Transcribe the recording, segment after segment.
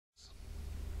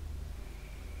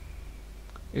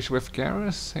issue with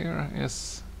Garrus here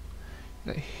is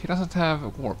that he doesn't have a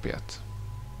warp yet.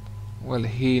 Well,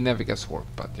 he never gets warp,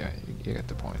 but yeah, you get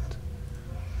the point.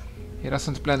 He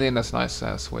doesn't blend in as nice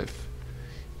as with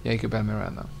Jacob and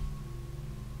Miranda.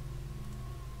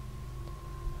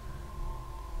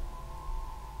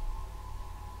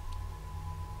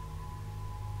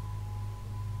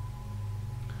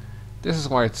 This is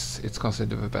why it's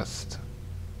considered the best.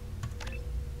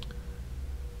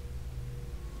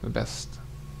 The best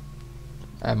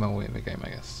ammo in the game, I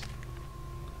guess.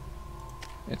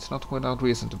 It's not without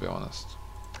reason, to be honest.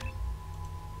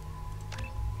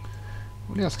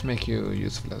 Will just make you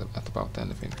useful at about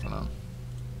anything for now.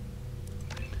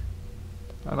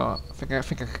 I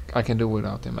think I can do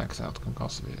without the max out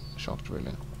concussive shot,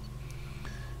 really.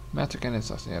 Magic and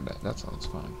it's yeah, that sounds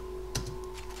fine.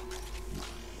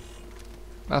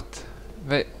 But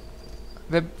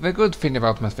the good thing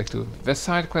about Mass Effect 2, the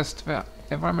side quests, the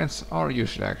environments are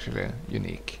usually actually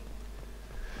unique.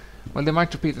 Well, they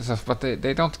might repeat themselves, but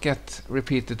they don't get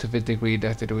repeated to the degree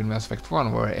that they do in Mass Effect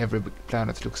 1, where every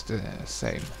planet looks the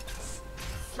same.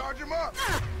 Charge him up!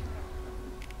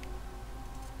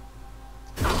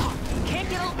 Can't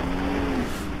get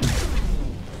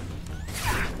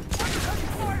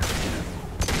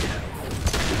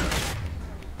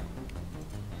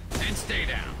And stay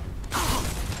down.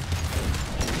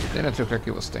 Didn't look like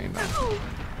he was staying down.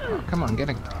 Oh, come on, get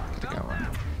it going.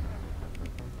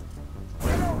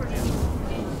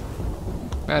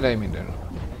 Bad aiming there.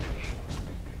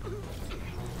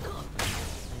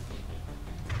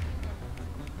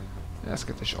 Let's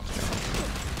get the shot going.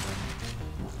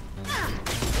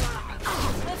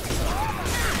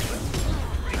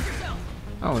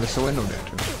 Oh, there's a window there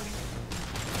too.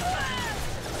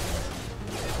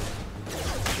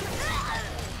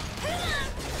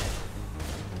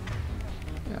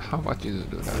 Yeah, how about you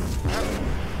do that?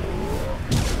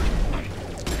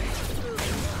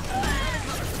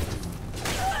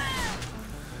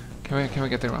 Can we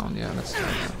get around? Yeah, let's try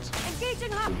that.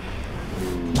 engaging hop.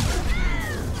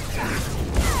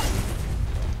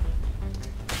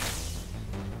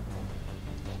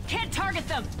 Can't target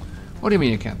them. What do you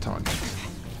mean you can't target?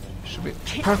 Should be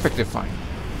perfectly fine.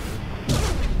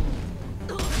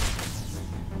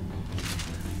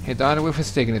 He died with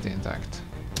his dignity intact.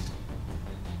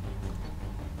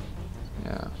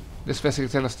 Yeah. This basically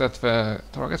tells us that the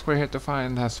target we're here to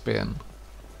find has been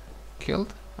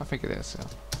killed. I think it is, yeah.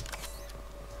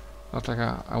 Not like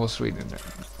I was reading there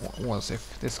was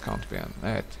if this can't be an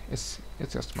it's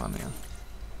just money. Yeah.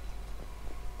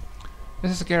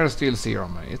 This is Garrus DLC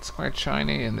armor. It's quite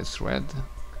shiny and it's red.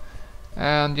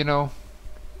 And you know,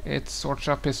 it sorts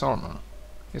up his armor.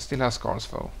 He still has scars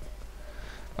though.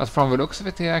 But from the looks of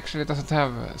it, he actually doesn't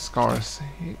have scars.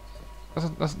 He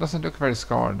doesn't look very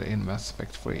scarred in Mass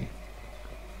Effect 3.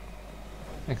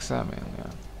 Examine,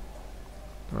 yeah.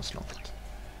 Door's locked.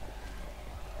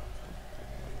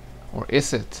 Or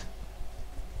is it?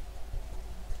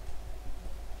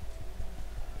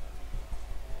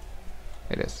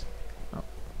 It is. Oh.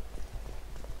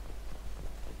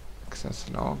 Access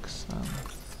logs and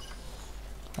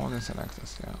audience and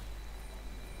access, yeah.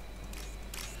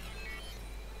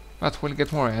 But we'll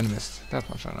get more enemies, that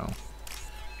much I know.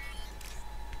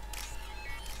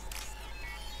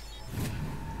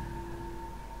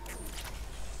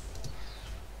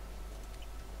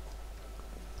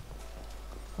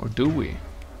 Or do we?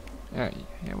 Yeah,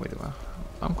 we do.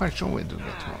 I'm quite sure we do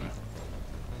get one.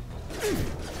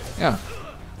 Yeah,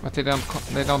 but they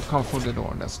don't come through the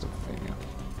door. That's the thing. Yeah.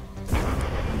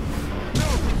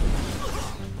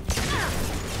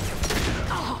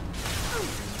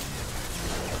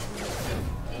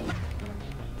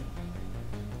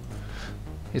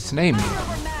 His name.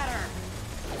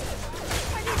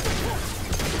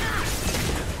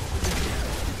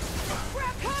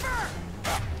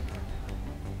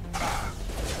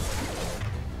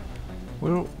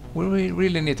 We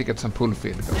really need to get some pull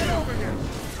feed going.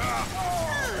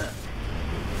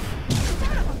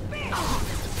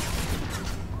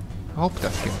 I hope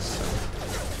that kills.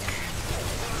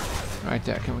 Right,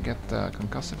 yeah, can we get the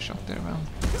concussive shot there, man?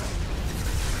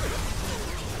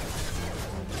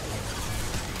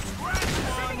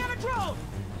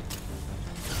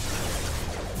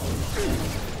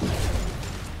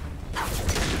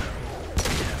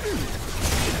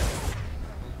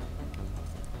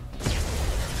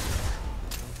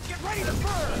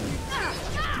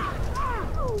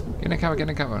 Get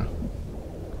in cover.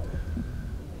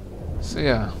 So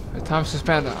yeah, the time to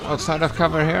spend outside of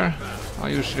cover here are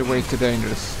usually way too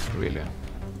dangerous, really.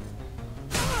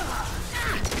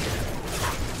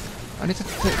 I need to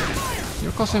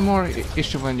you're causing more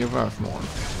issue when you're worth more.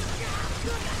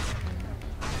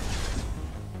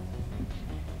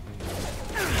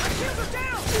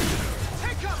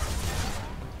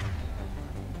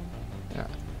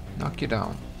 take you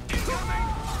down.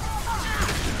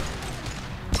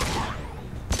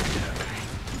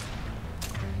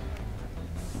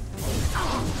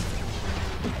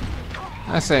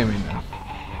 Nice aiming there.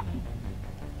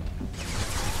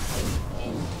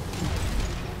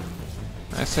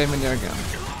 Nice aiming there again.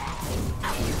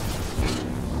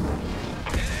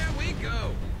 There we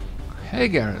go. Hey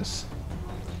Garrus.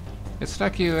 It's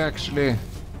like you actually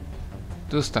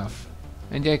do stuff.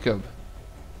 And Jacob,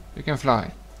 you can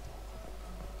fly.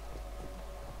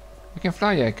 You can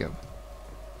fly, Jacob.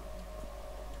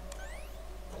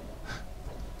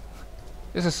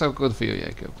 This is so good for you,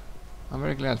 Jacob. I'm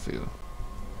very glad for you.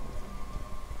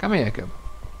 Come here, Jacob.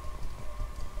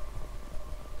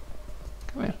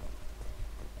 Come here.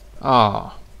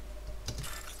 Ah.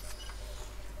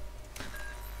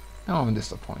 Now I'm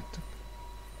disappointed.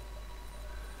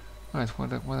 Right, what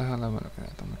the hell am I looking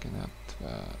at? I'm looking at...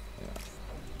 yeah.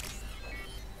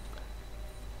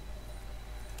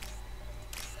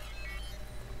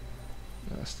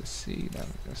 There's the sea,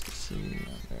 there's the sea,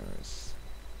 and there is...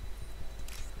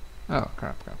 Oh,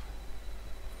 crap. There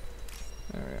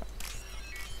we are.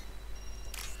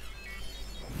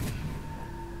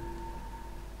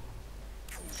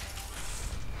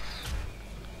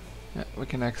 Yeah, we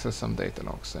can access some data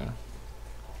logs there.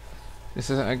 This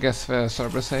is, I guess, the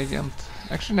Cerberus agent.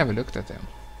 Actually never looked at him.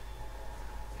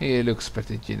 He looks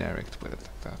pretty generic, to put it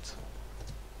like that.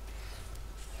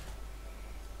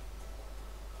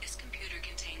 This computer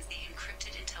contains the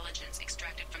encrypted intelligence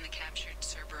extracted from the captured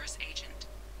Cerberus agent.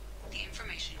 The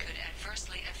information could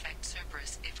adversely affect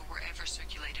Cerberus if it were ever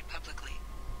circulated publicly.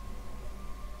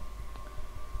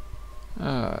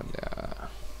 Yeah.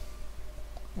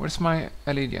 Where's my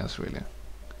allegiance, really?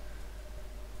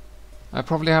 I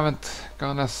probably haven't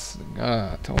gone as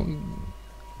told.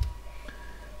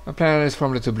 My plan is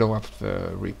probably to blow up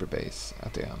the Reaper base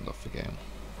at the end of the game.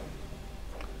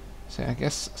 So I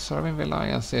guess serving the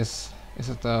Alliance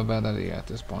isn't a bad idea at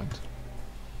this point.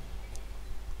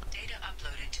 Data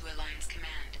uploaded to Alliance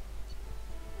Command.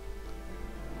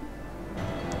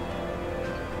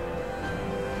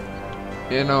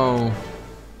 You know,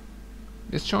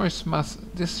 this choice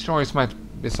might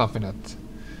be something that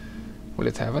will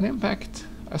it have an impact?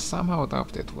 I somehow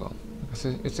doubt it will, because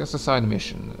it's just a side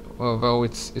mission. Although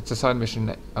it's a side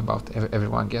mission about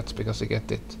everyone gets, because you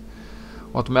get it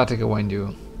automatically when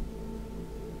you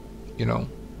know,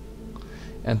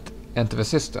 enter the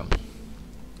system.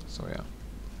 So yeah.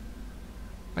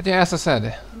 But yeah, as I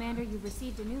said. Commander, you've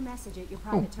received a new message at your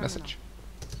private terminal. Message.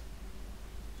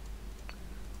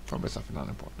 Probably something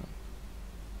unimportant.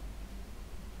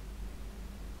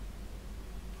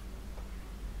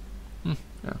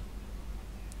 Yeah.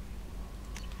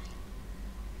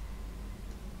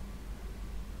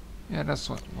 Yeah, that's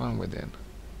one we did.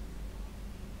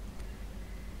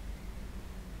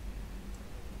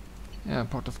 Yeah,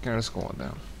 part of Garrus squad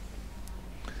there.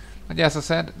 But yeah, as I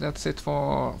said, that's it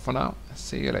for now.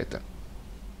 See you later.